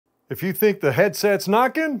If you think the headset's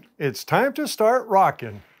knocking, it's time to start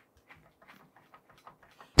rocking.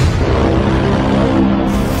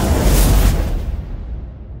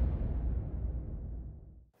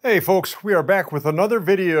 Hey folks, we are back with another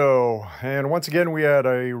video. And once again, we had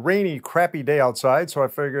a rainy, crappy day outside, so I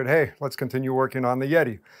figured, hey, let's continue working on the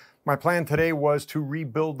Yeti. My plan today was to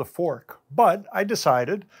rebuild the fork, but I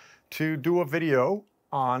decided to do a video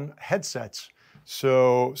on headsets.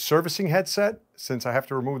 So servicing headset, since I have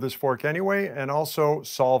to remove this fork anyway, and also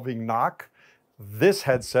solving knock. This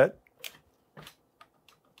headset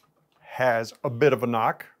has a bit of a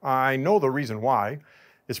knock. I know the reason why.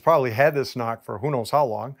 It's probably had this knock for who knows how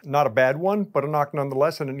long. Not a bad one, but a knock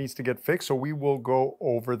nonetheless, and it needs to get fixed. So we will go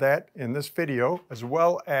over that in this video, as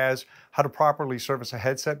well as how to properly service a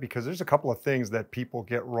headset, because there's a couple of things that people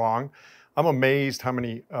get wrong. I'm amazed how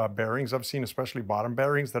many bearings I've seen, especially bottom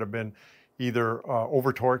bearings, that have been either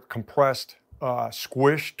over-torqued, compressed,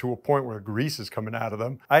 squished to a point where grease is coming out of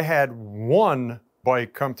them. I had one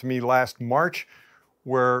bike come to me last March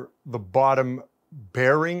where the bottom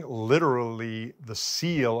bearing, literally the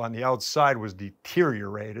seal on the outside, was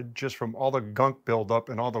deteriorated just from all the gunk buildup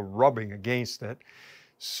and all the rubbing against it.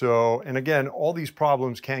 So, and again, all these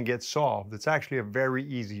problems can get solved. It's actually a very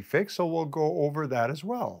easy fix, so we'll go over that as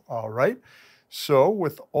well. All right. So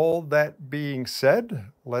with all that being said,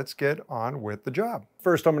 let's get on with the job.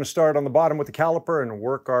 First, I'm going to start on the bottom with the caliper and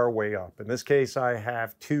work our way up. In this case, I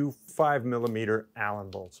have two 5mm Allen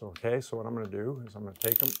bolts. Okay, so what I'm going to do is I'm going to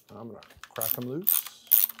take them and I'm going to crack them loose.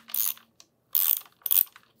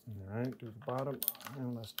 All right, do the bottom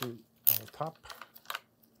and let's do the top.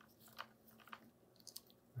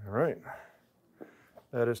 All right,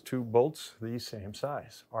 that is two bolts the same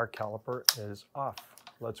size. Our caliper is off.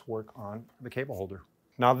 Let's work on the cable holder.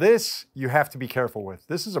 Now this, you have to be careful with.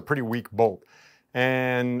 This is a pretty weak bolt.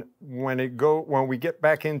 And when we get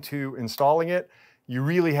back into installing it, you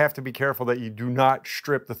really have to be careful that you do not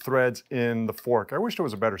strip the threads in the fork. I wish there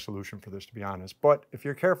was a better solution for this, to be honest. But if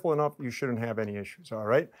you're careful enough, you shouldn't have any issues, all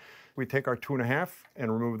right? We take our 2.5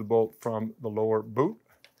 and remove the bolt from the lower boot,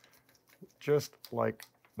 just like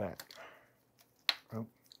that. Oh,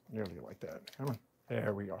 nearly like that. Come on.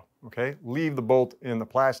 There we go, okay? Leave the bolt in the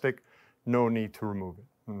plastic, no need to remove it,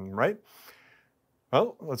 all right?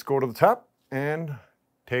 Well, let's go to the top and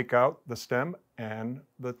take out the stem and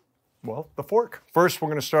the fork. First, we're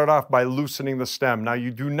gonna start off by loosening the stem. Now,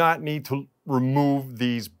 you do not need to remove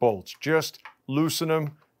these bolts. Just loosen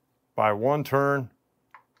them by one turn,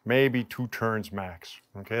 maybe 2 turns max,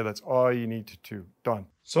 okay? That's all you need to do, done.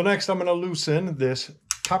 So next, I'm gonna loosen this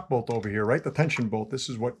top bolt over here, right? The tension bolt. This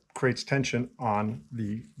is what creates tension on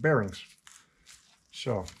the bearings.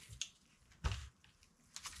 So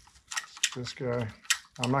this guy,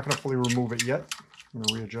 I'm not going to fully remove it yet. I'm going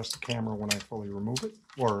to readjust the camera when I fully remove it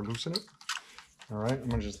or loosen it. All right, I'm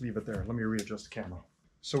going to just leave it there. Let me readjust the camera.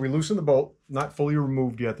 So we loosened the bolt, not fully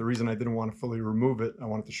removed yet. The reason I didn't want to fully remove it, I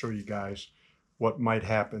wanted to show you guys what might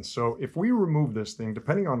happen. So if we remove this thing,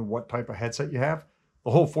 depending on what type of headset you have, the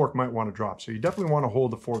whole fork might want to drop. So you definitely want to hold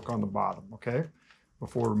the fork on the bottom, okay,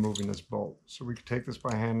 before removing this bolt. So we can take this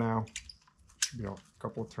by hand now. Should be a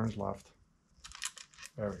couple of turns left.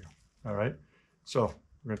 There we go. All right. So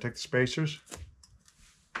we're going to take the spacers.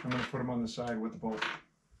 I'm going to put them on the side with the bolt.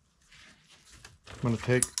 I'm going to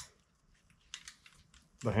take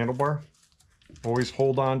the handlebar. Always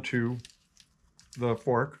hold on to the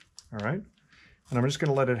fork, all right? And I'm just going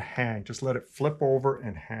to let it hang. Just let it flip over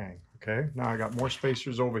and hang. Okay, now I got more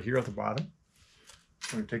spacers over here at the bottom.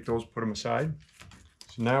 I'm going to take those, put them aside.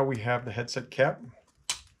 So now we have the headset cap.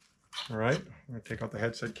 All right, I'm going to take out the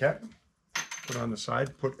headset cap, put it on the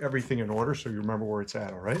side, put everything in order so you remember where it's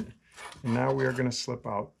at, all right? And now we are going to slip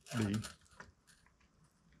out in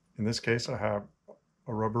this case, I have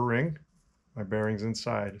a rubber ring, my bearings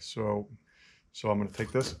inside. So I'm going to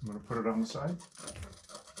take this, I'm going to put it on the side.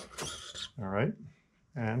 All right,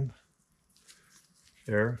 and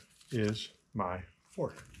there is my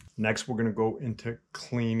fork. Next, we're going to go into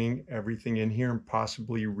cleaning everything in here and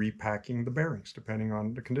possibly repacking the bearings, depending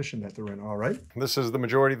on the condition that they're in, all right? This is the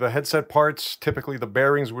majority of the headset parts. Typically, the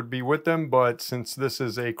bearings would be with them, but since this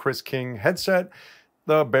is a Chris King headset,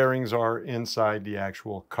 the bearings are inside the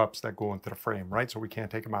actual cups that go into the frame, right? So we can't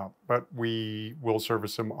take them out, but we will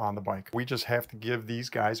service them on the bike. We just have to give these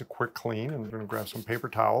guys a quick clean, and we're going to grab some paper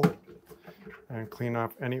towel and clean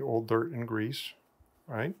off any old dirt and grease,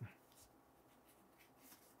 right?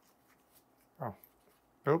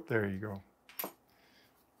 Oh, there you go.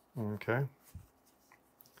 Okay.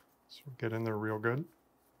 So get in there real good.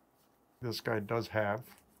 This guy does have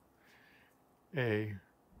a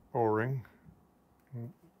O-ring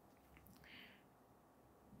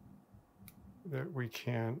that we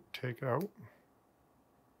can take out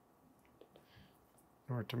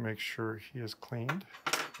in order to make sure he is cleaned.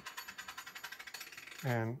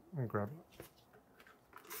 And grab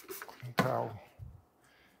a clean towel.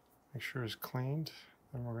 Make sure it's cleaned.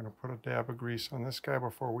 Then we're going to put a dab of grease on this guy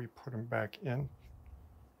before we put him back in.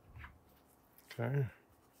 Okay.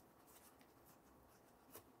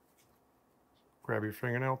 Grab your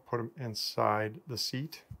fingernail, put him inside the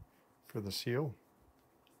seat for the seal.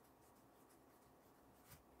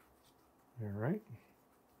 All right.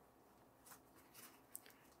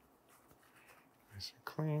 Nice and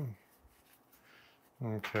clean.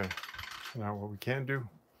 Okay, so now what we can do,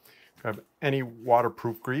 grab any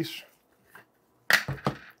waterproof grease.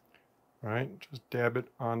 All right, just dab it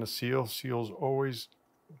on the seal. Seals always,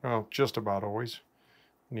 well, just about always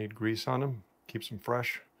need grease on them. Keeps them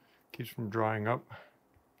fresh, keeps them drying up.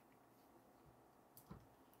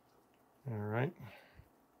 All right.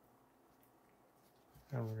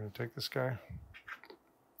 And we're going to take this guy.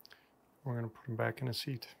 We're going to put him back in his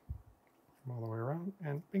seat. All the way around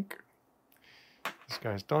and bink. This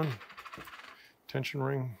guy's done. Tension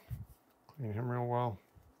ring. Clean him real well.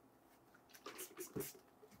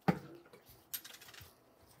 It's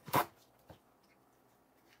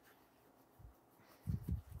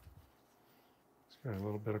got a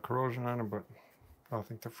little bit of corrosion on him, but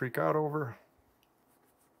nothing to freak out over.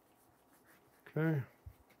 Okay.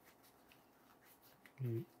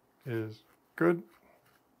 He is good.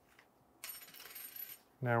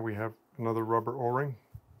 Now we have another rubber O-ring.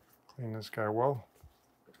 Clean this guy well.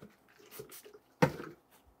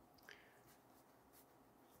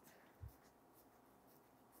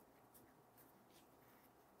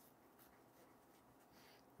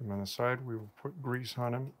 And on the side, we will put grease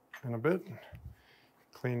on him in a bit.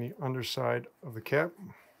 Clean the underside of the cap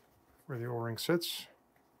where the O-ring sits.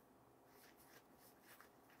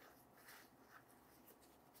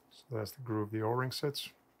 So that's the groove the O-ring sits.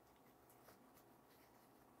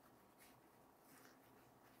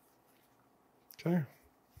 Okay.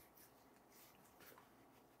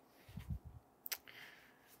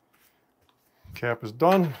 Cap is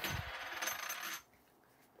done.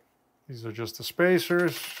 These are just the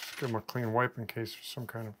spacers. Give them a clean wipe in case there's some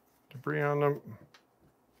kind of debris on them.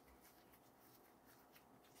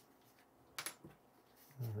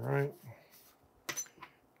 All right.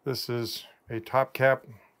 This is a top cap.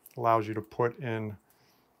 Allows you to put in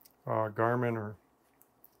a garment or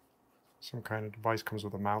some kind of device. Comes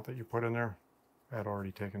with a mount that you put in there. I had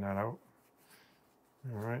already taken that out.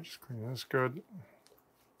 All right, just clean this good.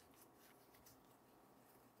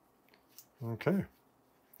 Okay,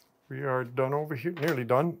 we are done over here, nearly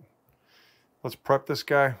done. Let's prep this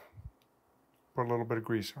guy. Put a little bit of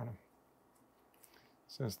grease on him,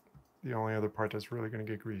 since the only other part that's really going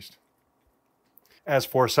to get greased. As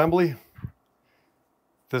for assembly,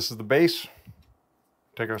 this is the base.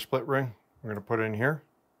 Take our split ring. We're going to put it in here.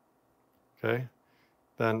 Okay,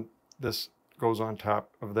 then this goes on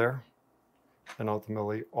top of there, and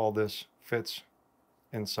ultimately all this fits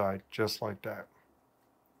inside just like that.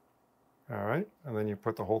 All right, and then you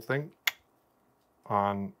put the whole thing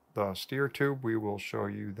on the steer tube. We will show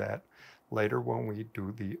you that later when we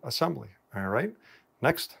do the assembly. All right,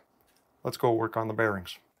 next, let's go work on the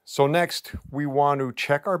bearings. So next, we want to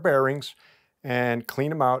check our bearings and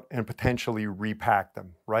clean them out and potentially repack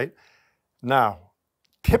them, right? Now,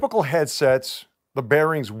 typical headsets, the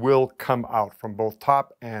bearings will come out from both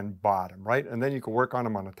top and bottom, right? And then you can work on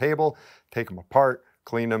them on a table, take them apart,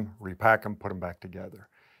 clean them, repack them, put them back together.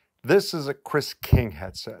 This is a Chris King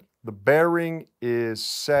headset. The bearing is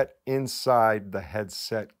set inside the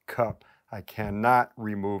headset cup. I cannot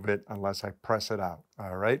remove it unless I press it out,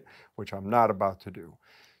 all right? Which I'm not about to do.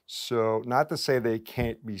 So not to say they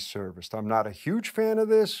can't be serviced. I'm not a huge fan of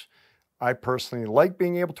this. I personally like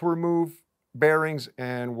being able to remove bearings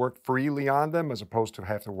and work freely on them as opposed to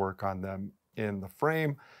have to work on them in the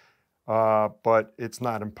frame, but it's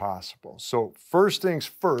not impossible. So first things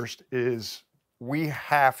first is we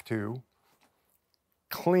have to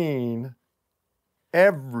clean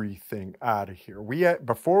everything out of here.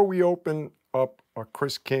 Before we open up a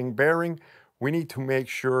Chris King bearing, we need to make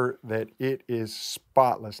sure that it is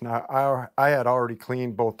spotless. Now, I had already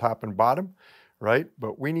cleaned both top and bottom, right?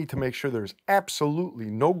 But we need to make sure there's absolutely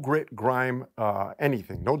no grit, grime,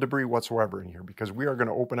 anything, no debris whatsoever in here, because we are going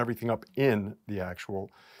to open everything up in the actual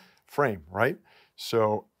frame, right?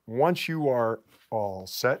 So once you are all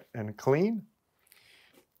set and clean,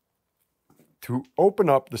 to open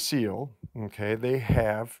up the seal, okay, they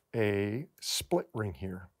have a split ring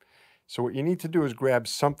here. So what you need to do is grab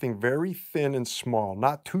something very thin and small,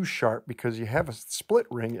 not too sharp, because you have a split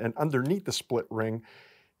ring, and underneath the split ring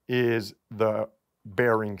is the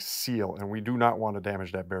bearing seal, and we do not want to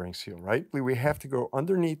damage that bearing seal, right? We have to go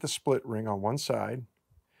underneath the split ring on one side,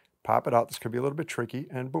 pop it out. This could be a little bit tricky,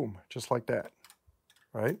 and boom, just like that,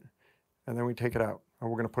 right? And then we take it out, and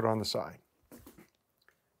we're going to put it on the side.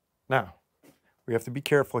 Now, we have to be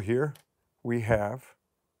careful here. We have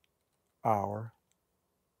our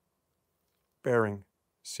bearing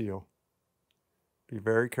seal. Be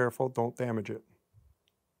very careful, don't damage it.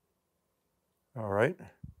 All right,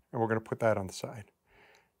 and we're going to put that on the side.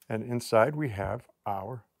 And inside we have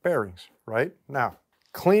our bearings, right? Now,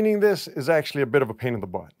 cleaning this is actually a bit of a pain in the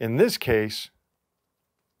butt. In this case,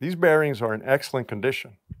 these bearings are in excellent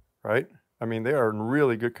condition, right? I mean, they are in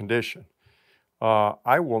really good condition.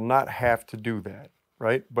 I will not have to do that,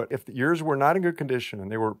 right? But if yours were not in good condition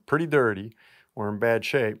and they were pretty dirty or in bad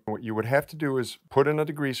shape, what you would have to do is put in a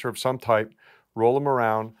degreaser of some type, roll them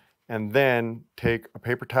around, and then take a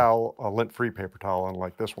paper towel, a lint-free paper towel,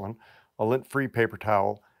 unlike this one, a lint-free paper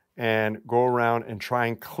towel, and go around and try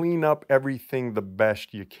and clean up everything the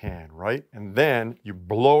best you can, right? And then you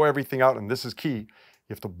blow everything out, and this is key. You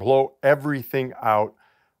have to blow everything out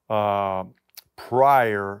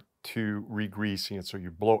prior to re-greasing it. So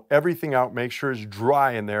you blow everything out, make sure it's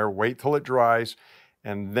dry in there, wait till it dries,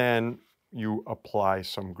 and then you apply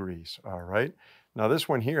some grease, all right? Now this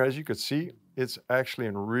one here, as you can see, it's actually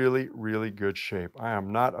in really, really good shape. I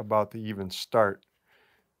am not about to even start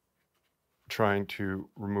trying to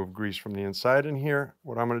remove grease from the inside in here.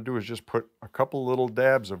 What I'm going to do is just put a couple little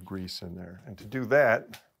dabs of grease in there. And to do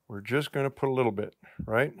that, we're just going to put a little bit,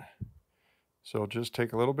 right? So just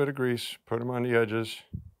take a little bit of grease, put them on the edges,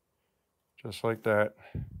 just like that.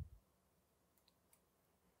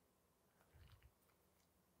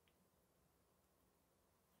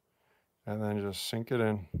 And then just sink it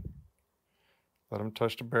in. Let them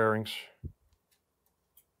touch the bearings.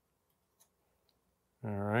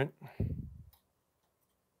 All right.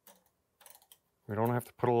 We don't have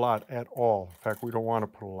to put a lot at all. In fact, we don't want to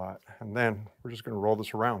put a lot. And then we're just going to roll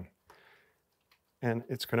this around. And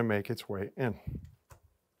it's going to make its way in.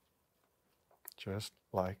 Just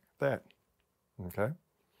like that. Okay.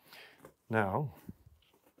 Now,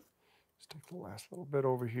 let's take the last little bit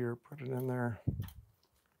over here, put it in there.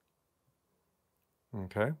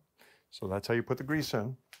 Okay. So that's how you put the grease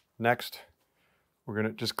in. Next, we're going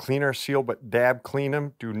to just clean our seal, but dab clean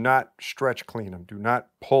them. Do not stretch clean them. Do not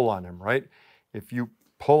pull on them, right? If you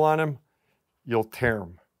pull on them, you'll tear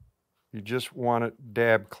them. You just want to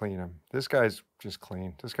dab clean them. This guy's just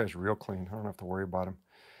clean. This guy's real clean. I don't have to worry about him.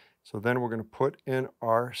 So then we're going to put in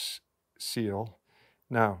our seal.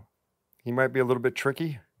 Now, he might be a little bit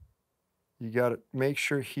tricky. You got to make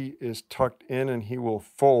sure he is tucked in and he will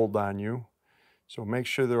fold on you. So make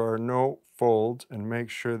sure there are no folds and make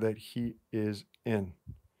sure that he is in.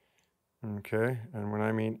 Okay, and when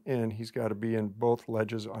I mean in, he's got to be in both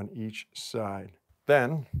ledges on each side.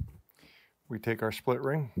 Then we take our split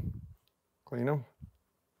ring, clean them.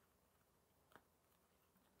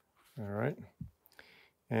 All right,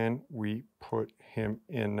 and we put him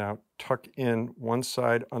in. Now tuck in one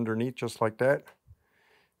side underneath just like that,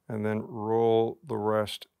 and then roll the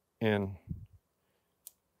rest in.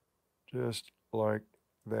 Just like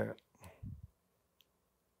that.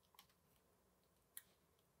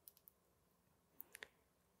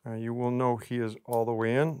 Now you will know he is all the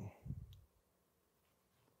way in.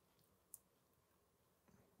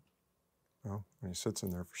 Well, he sits in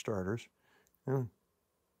there for starters. Yeah,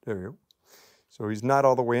 there you go. So he's not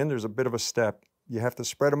all the way in. There's a bit of a step. You have to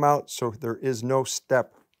spread them out so there is no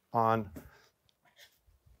step on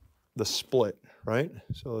the split, right?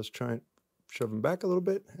 So let's try and shove him back a little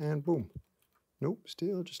bit and boom. Nope,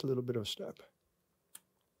 still just a little bit of a step.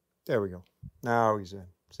 There we go. Now he's in.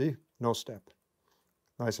 See? No step.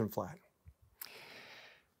 Nice and flat.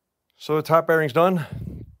 So the top bearing's done.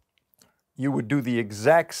 You would do the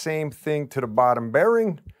exact same thing to the bottom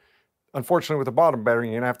bearing. Unfortunately, with the bottom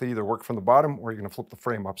bearing, you're going to have to either work from the bottom or you're going to flip the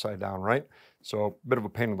frame upside down, right? So a bit of a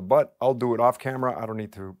pain in the butt. I'll do it off camera. I don't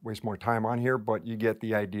need to waste more time on here, but you get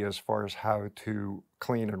the idea as far as how to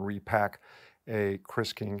clean and repack a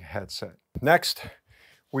Chris King headset. Next,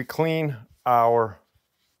 we clean our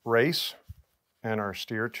race and our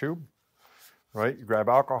steer tube, right? You grab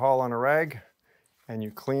alcohol on a rag and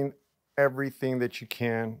you clean everything that you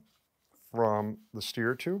can from the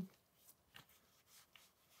steer tube.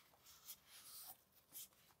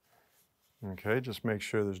 Okay, just make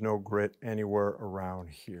sure there's no grit anywhere around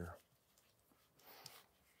here.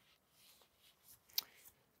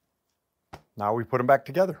 Now we put them back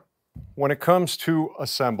together. When it comes to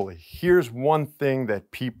assembly, here's one thing that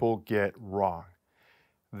people get wrong.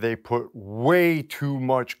 they put way too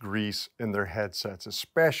much grease in their headsets,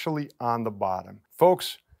 especially on the bottom.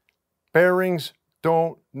 Folks, bearings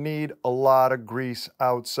don't need a lot of grease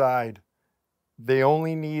outside. They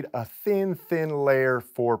only need a thin layer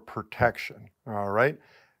for protection, all right?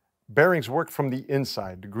 Bearings work from the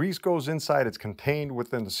inside. The grease goes inside, it's contained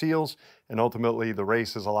within the seals, and ultimately the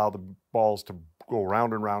races allow the balls to go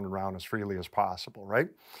round and round and round as freely as possible, right?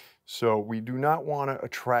 So we do not want to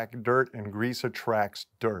attract dirt, and grease attracts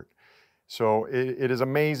dirt. So it is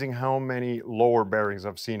amazing how many lower bearings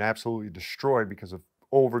I've seen absolutely destroyed because of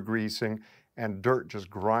over-greasing and dirt just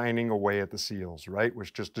grinding away at the seals, right?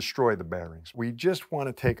 Which just destroy the bearings. We just want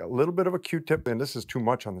to take a little bit of a Q-tip, and this is too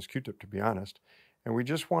much on this Q-tip to be honest, and we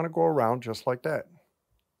just want to go around just like that.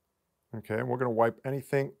 Okay, and we're going to wipe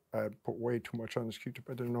anything. I put way too much on this Q-tip,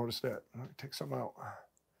 I didn't notice that. Let me take some out.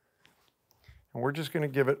 And we're just going to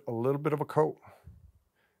give it a little bit of a coat.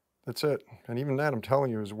 That's it. And even that, I'm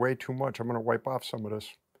telling you, is way too much. I'm going to wipe off some of this.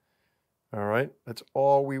 All right, that's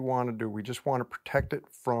all we want to do. We just want to protect it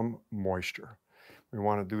from moisture. We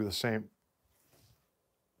want to do the same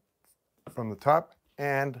from the top,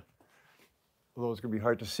 and although it's going to be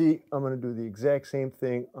hard to see, I'm going to do the exact same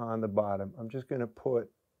thing on the bottom. I'm just going to put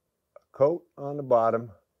a coat on the bottom.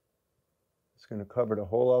 It's going to cover the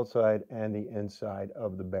whole outside and the inside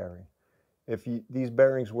of the bearing. If these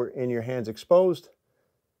bearings were in your hands exposed,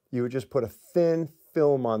 you would just put a thin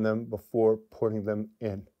film on them before putting them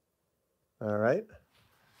in. All right?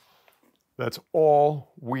 That's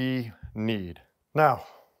all we need. Now,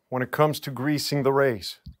 when it comes to greasing the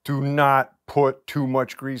race, do not put too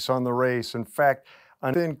much grease on the race. In fact,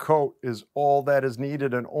 a thin coat is all that is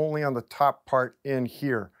needed, and only on the top part in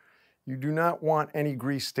here. You do not want any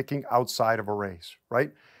grease sticking outside of a race,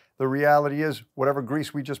 right? The reality is, whatever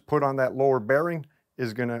grease we just put on that lower bearing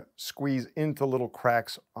is going to squeeze into little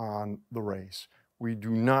cracks on the race. We do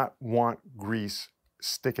not want grease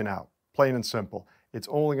sticking out, plain and simple. It's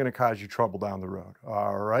only going to cause you trouble down the road,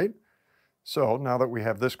 all right? So now that we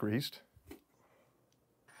have this greased,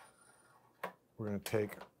 we're going to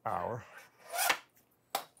take our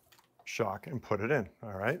shock and put it in,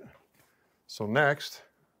 all right? So next,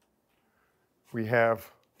 we have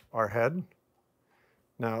our head.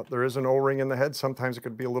 Now, there is an O-ring in the head. Sometimes it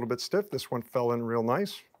could be a little bit stiff. This one fell in real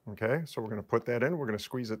nice, okay? So we're going to put that in. We're going to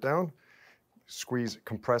squeeze it down, squeeze,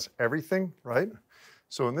 compress everything, right?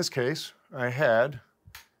 So in this case, I had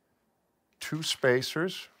 2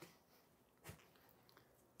 spacers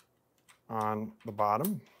on the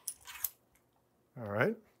bottom, all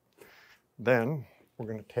right? Then we're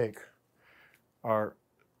going to take our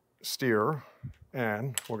steer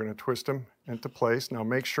and we're going to twist them into place. Now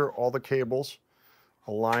make sure all the cables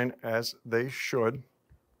align as they should,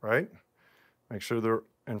 right? Make sure they're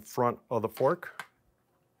in front of the fork,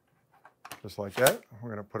 just like that. We're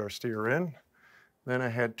going to put our steer in. Then I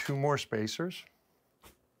had 2 more spacers,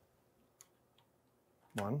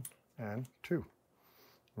 1 and 2.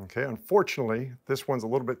 Okay, unfortunately, this one's a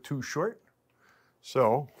little bit too short,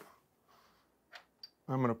 so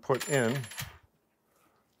I'm going to put in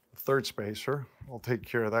a 3rd spacer. I'll take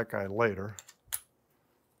care of that guy later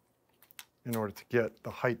in order to get the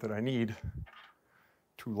height that I need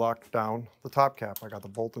to lock down the top cap. I got the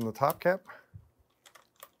bolt in the top cap.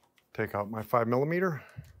 Take out my 5mm.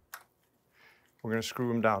 We're going to screw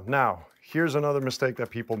them down. Now, here's another mistake that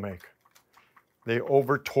people make. They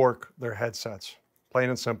over-torque their headsets, plain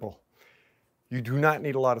and simple. You do not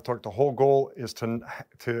need a lot of torque. The whole goal is to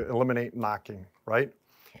eliminate knocking, right?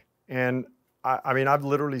 And I mean, I've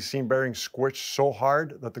literally seen bearings squish so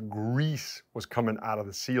hard that the grease was coming out of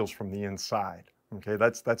the seals from the inside. Okay,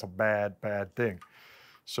 that's a bad thing.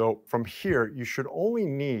 So from here, you should only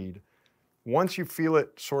need, once you feel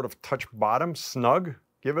it sort of touch bottom, snug,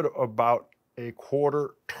 give it about a 1/4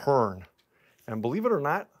 turn. And believe it or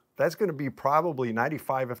not, that's going to be probably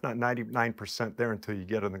 95, if not 99% there until you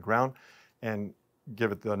get on the ground and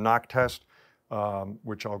give it the knock test,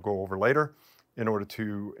 which I'll go over later, in order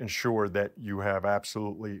to ensure that you have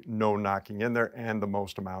absolutely no knocking in there and the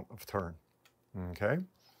most amount of turn. Okay,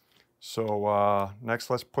 so next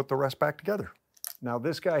let's put the rest back together. Now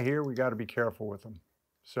this guy here, we got to be careful with him.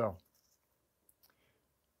 So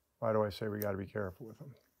why do I say we got to be careful with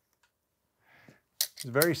him?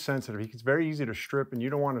 He's very sensitive. It's very easy to strip, and you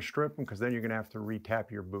don't want to strip him because then you're going to have to retap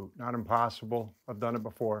your boot. Not impossible. I've done it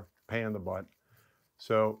before. Pain in the butt.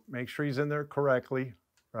 So make sure he's in there correctly,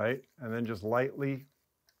 right? And then just lightly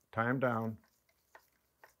tie him down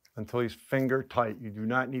until he's finger tight. You do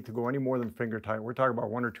not need to go any more than finger tight. We're talking about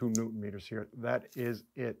 1 or 2 Newton meters here. That is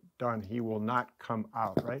it, done. He will not come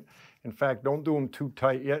out, right? In fact, don't do him too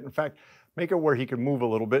tight yet. In fact, Make it where he can move a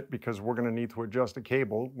little bit because we're going to need to adjust the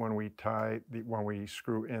cable when we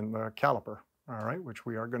screw in the caliper, all right, which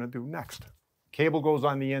we are going to do next. Cable goes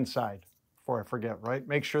on the inside, before I forget, right?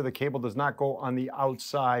 Make sure the cable does not go on the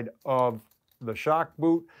outside of the shock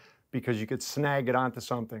boot because you could snag it onto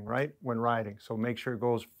something, right, when riding. So make sure it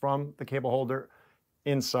goes from the cable holder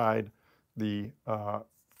inside the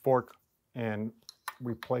fork and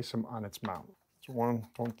we place them on its mount. So one,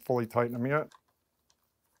 don't fully tighten them yet.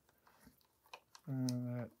 And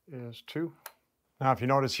that is 2. Now, if you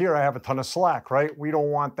notice here, I have a ton of slack, right? We don't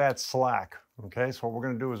want that slack, okay? So what we're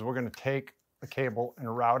gonna do is we're gonna take the cable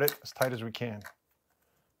and route it as tight as we can.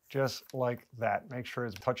 Just like that. Make sure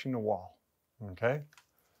it's touching the wall, okay?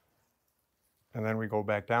 And then we go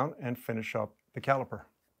back down and finish up the caliper.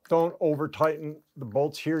 Don't over tighten the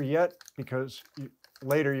bolts here yet because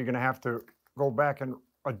later you're gonna have to go back and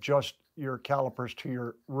adjust your calipers to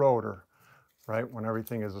your rotor, right, when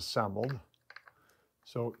everything is assembled.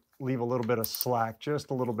 So leave a little bit of slack, just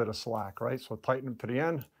a little bit of slack, right? So tighten them to the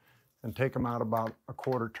end and take them out about a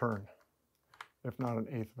 1/4 turn, if not an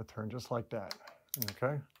 1/8 of a turn, just like that,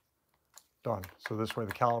 okay? Done. So this way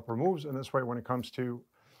the caliper moves, and this way when it comes to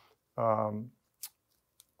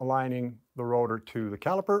aligning the rotor to the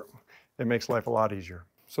caliper, it makes life a lot easier.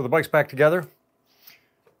 So the bike's back together.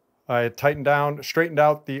 I tightened down, straightened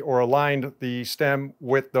out or aligned the stem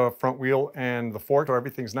with the front wheel and the fork, so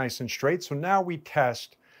everything's nice and straight. So now we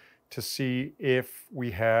test to see if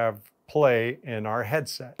we have play in our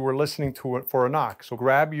headset. We're listening to it for a knock. So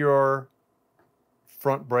grab your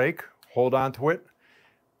front brake, hold on to it.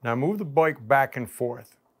 Now move the bike back and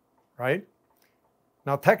forth, right?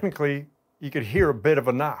 Now technically, you could hear a bit of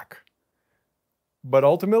a knock, but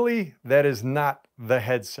ultimately that is not the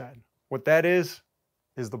headset. What that is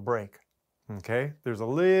the brake, okay? There's a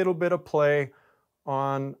little bit of play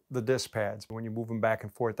on the disc pads when you move them back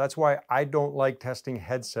and forth. That's why I don't like testing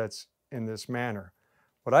headsets in this manner.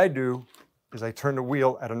 What I do is I turn the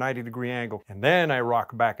wheel at a 90-degree angle and then I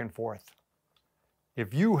rock back and forth.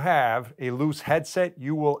 If you have a loose headset,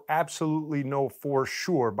 you will absolutely know for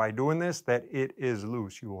sure by doing this that it is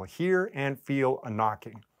loose. You will hear and feel a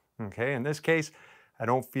knocking, okay? In this case, I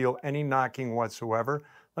don't feel any knocking whatsoever.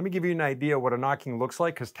 Let me give you an idea what a knocking looks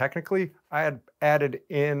like, because technically I had added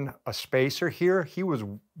in a spacer here. He was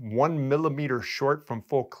 1 millimeter short from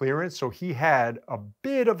full clearance, so he had a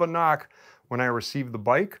bit of a knock when I received the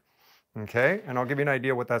bike, okay? And I'll give you an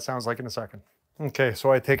idea what that sounds like in a second. Okay,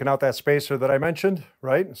 so I had taken out that spacer that I mentioned,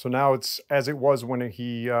 right? So now it's as it was when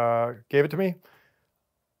he gave it to me.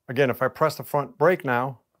 Again, if I press the front brake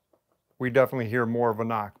now, we definitely hear more of a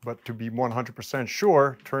knock. But to be 100%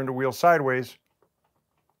 sure, turn the wheel sideways,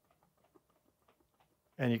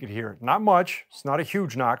 and you could hear it. Not much, it's not a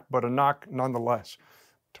huge knock, but a knock nonetheless.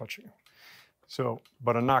 Touching. So,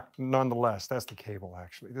 but a knock nonetheless. That's the cable,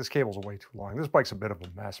 actually. This cable's way too long. This bike's a bit of a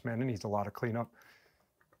mess, man. It needs a lot of cleanup.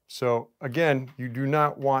 So again, you do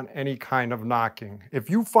not want any kind of knocking. If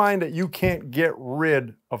you find that you can't get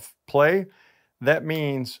rid of play, that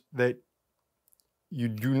means that you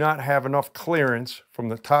do not have enough clearance from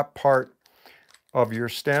the top part of your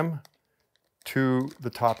stem to the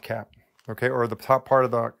top cap, okay? Or the top part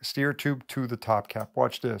of the steer tube to the top cap.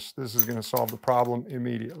 Watch this. This is gonna solve the problem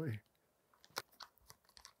immediately.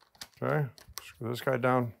 Okay, screw this guy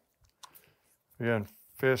down. Again,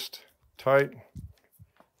 fist tight.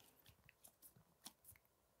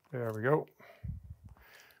 There we go.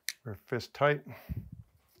 We're fist tight.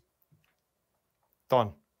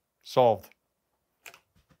 Done. Solved.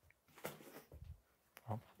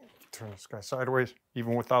 I'll turn this guy sideways.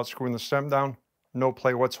 Even without screwing the stem down, no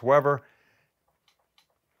play whatsoever.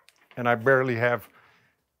 And I barely have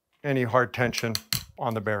any hard tension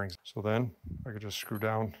on the bearings. So then I could just screw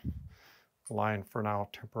down the line for now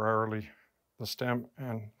temporarily, the stem,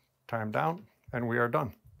 and tie them down, and we are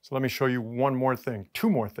done. So let me show you one more thing, 2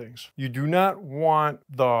 more things. You do not want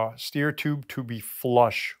the steer tube to be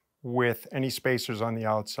flush with any spacers on the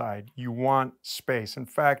outside. You want space. In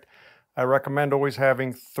fact, I recommend always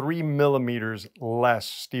having 3 millimeters less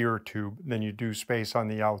steer tube than you do space on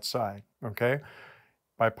the outside, okay?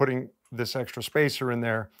 By putting this extra spacer in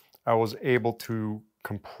there, I was able to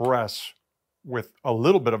compress with a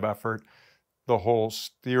little bit of effort the whole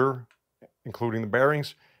steer, including the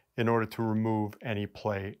bearings, in order to remove any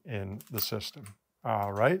play in the system.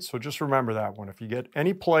 All right, so just remember that one. If you get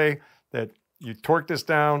any play that you torque this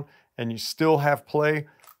down and you still have play,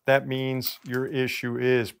 that means your issue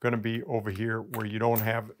is gonna be over here where you don't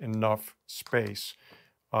have enough space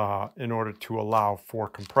in order to allow for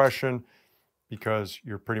compression, because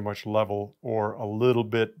you're pretty much level or a little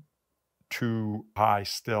bit too high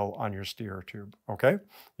still on your steerer tube, okay?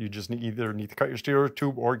 You just either need to cut your steerer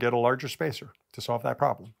tube or get a larger spacer to solve that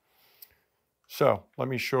problem. So let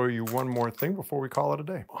me show you one more thing before we call it a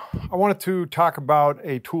day. I wanted to talk about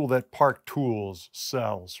a tool that Parktool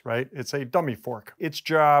sells, right? It's a dummy fork. Its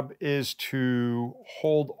job is to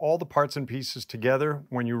hold all the parts and pieces together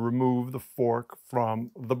when you remove the fork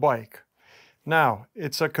from the bike. Now,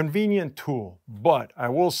 it's a convenient tool, but I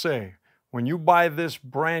will say, when you buy this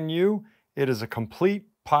brand new, it is a complete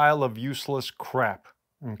pile of useless crap,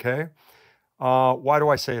 okay? Why do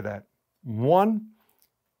I say that? One,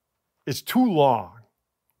 it's too long,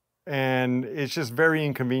 and it's just very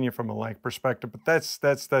inconvenient from a length perspective, but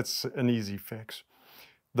that's an easy fix.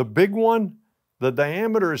 The big one, the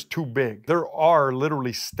diameter is too big. There are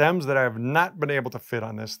literally stems that I have not been able to fit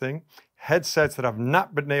on this thing, headsets that I've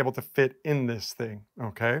not been able to fit in this thing,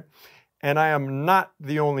 okay? And I am not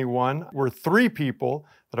the only one. We're 3 people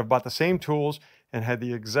that have bought the same tools and had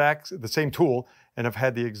the same tool and have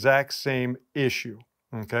had the exact same issue,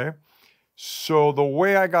 okay? So the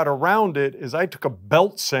way I got around it is I took a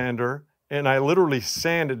belt sander and I literally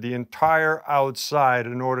sanded the entire outside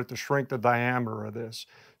in order to shrink the diameter of this.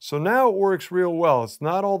 So now it works real well. It's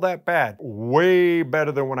not all that bad. Way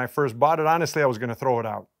better than when I first bought it. Honestly, I was gonna throw it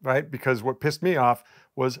out, right? Because what pissed me off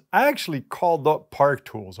was I actually called up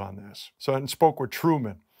Parktool on this. So I spoke with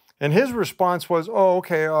Truman. And his response was, oh,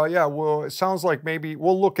 okay, yeah, well, it sounds like maybe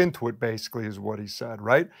we'll look into it, basically, is what he said,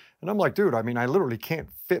 right? And I'm like, dude, I mean, I literally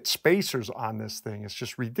can't fit spacers on this thing. It's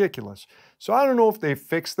just ridiculous. So I don't know if they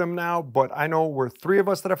fixed them now, but I know we're 3 of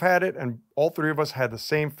us that have had it, and all 3 of us had the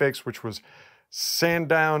same fix, which was sand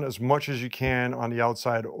down as much as you can on the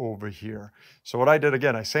outside over here. So what I did,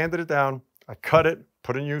 again, I sanded it down, I cut it,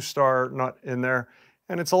 put a new star nut in there,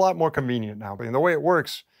 and it's a lot more convenient now. But the way it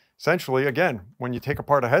works, essentially, again, when you take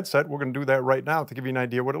apart a headset, we're gonna do that right now to give you an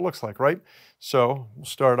idea what it looks like, right? So we'll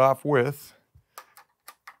start off with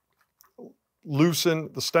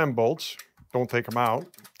loosen the stem bolts. Don't take them out.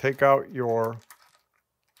 Take out your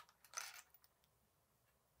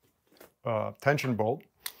tension bolt,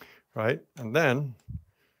 right? And then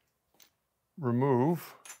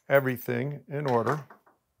remove everything in order,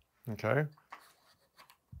 okay?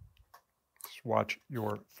 Just watch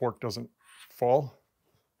your fork doesn't fall.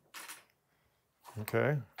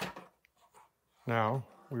 Okay, now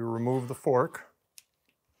we remove the fork.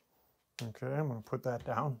 Okay, I'm gonna put that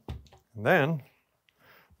down. And then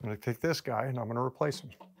I'm gonna take this guy and I'm gonna replace him.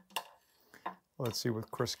 Let's see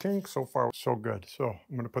with Chris King, so far so good. So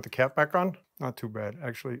I'm gonna put the cap back on, not too bad.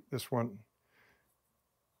 Actually, this one,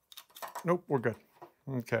 nope, we're good.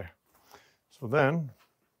 Okay, so then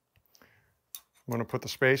I'm gonna put the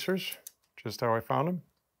spacers, just how I found them.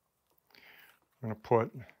 I'm gonna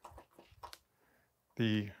put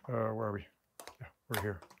the, where are we? Yeah, we're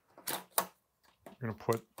here. I'm gonna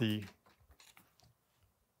put the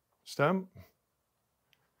stem,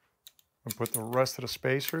 and put the rest of the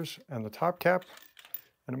spacers and the top cap.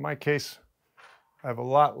 And in my case, I have a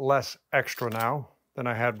lot less extra now than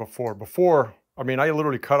I had before. Before, I mean, I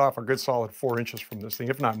literally cut off a good solid 4 inches from this thing,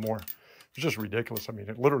 if not more. It's just ridiculous. I mean,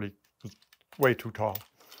 it literally was way too tall.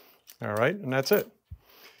 All right, and that's it.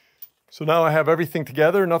 So now I have everything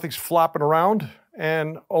together, nothing's flopping around,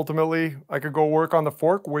 and ultimately I could go work on the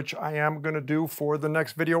fork, which I am gonna do for the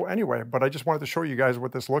next video anyway, but I just wanted to show you guys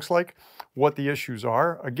what this looks like, what the issues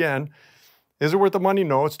are. Again, is it worth the money?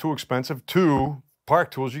 No, it's too expensive. 2,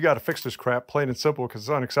 Parktool, you gotta fix this crap, plain and simple, because it's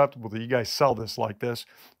unacceptable that you guys sell this like this,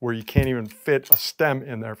 where you can't even fit a stem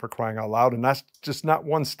in there, for crying out loud, and that's just not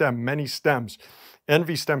one stem, many stems.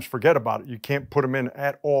 Envy stems, forget about it. You can't put them in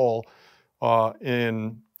at all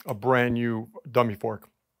in a brand new dummy fork.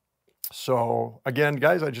 So again,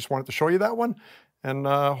 guys, I just wanted to show you that one, and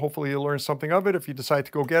hopefully you'll learn something of it. If you decide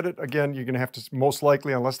to go get it, again, you're gonna have to, most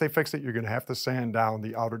likely, unless they fix it, you're gonna have to sand down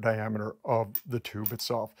the outer diameter of the tube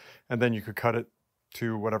itself, and then you could cut it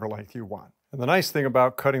to whatever length you want. And the nice thing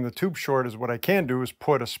about cutting the tube short is what I can do is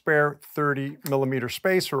put a spare 30mm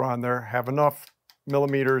spacer on there, have enough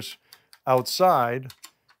millimeters outside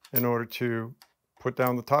in order to put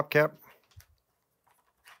down the top cap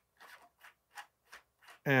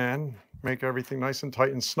and make everything nice and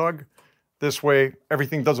tight and snug. This way,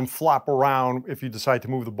 everything doesn't flop around if you decide to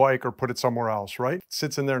move the bike or put it somewhere else, right? It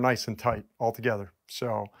sits in there nice and tight all together.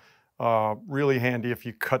 So really handy if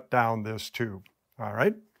you cut down this tube, all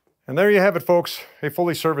right? And there you have it, folks, a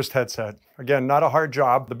fully serviced headset. Again, not a hard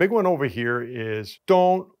job. The big one over here is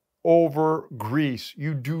don't over grease.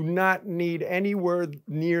 You do not need anywhere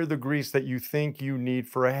near the grease that you think you need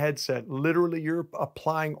for a headset. Literally, you're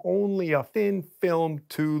applying only a thin film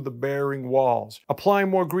to the bearing walls.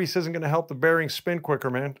 Applying more grease isn't going to help the bearings spin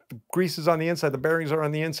quicker, man. The grease is on the inside, the bearings are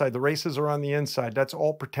on the inside, the races are on the inside. That's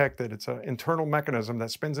all protected. It's an internal mechanism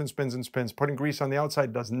that spins and spins and spins. Putting grease on the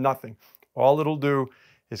outside does nothing. All it'll do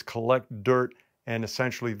is collect dirt, and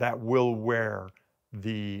essentially that will wear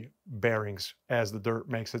the bearings as the dirt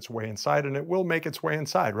makes its way inside, and it will make its way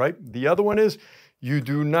inside, right? The other one is you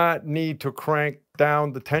do not need to crank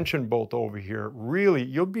down the tension bolt over here. Really,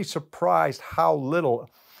 you'll be surprised how little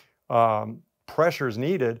pressure is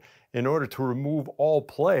needed in order to remove all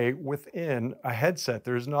play within a headset.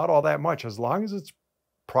 There's not all that much. As long as it's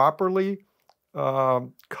properly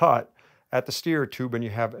cut at the steer tube and you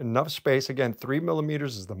have enough space. Again, 3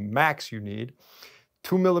 millimeters is the max you need.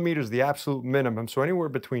 2 millimeters is the absolute minimum. So anywhere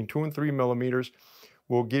between 2 and 3 millimeters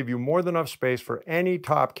will give you more than enough space for any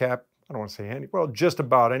top cap. I don't want to say any, well, just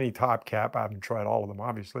about any top cap. I haven't tried all of them,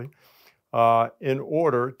 obviously, in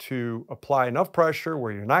order to apply enough pressure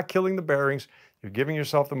where you're not killing the bearings, you're giving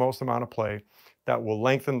yourself the most amount of play that will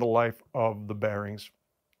lengthen the life of the bearings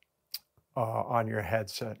on your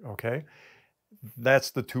headset, okay? That's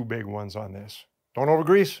the two big ones on this. Don't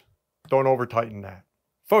overgrease, don't over tighten that.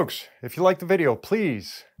 Folks, if you like the video,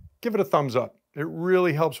 please give it a thumbs up. It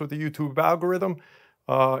really helps with the YouTube algorithm.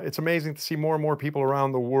 It's amazing to see more and more people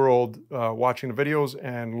around the world watching the videos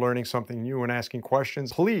and learning something new and asking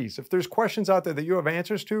questions. Please, if there's questions out there that you have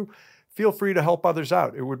answers to, feel free to help others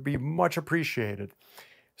out. It would be much appreciated.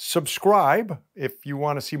 Subscribe if you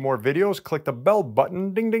want to see more videos. Click the bell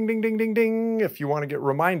button, ding, ding, ding, ding, ding, ding, if you want to get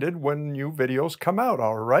reminded when new videos come out.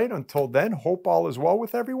 All right, until then, hope all is well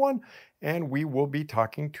with everyone, and we will be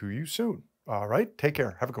talking to you soon. All right, take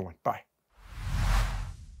care. Have a good one. Bye.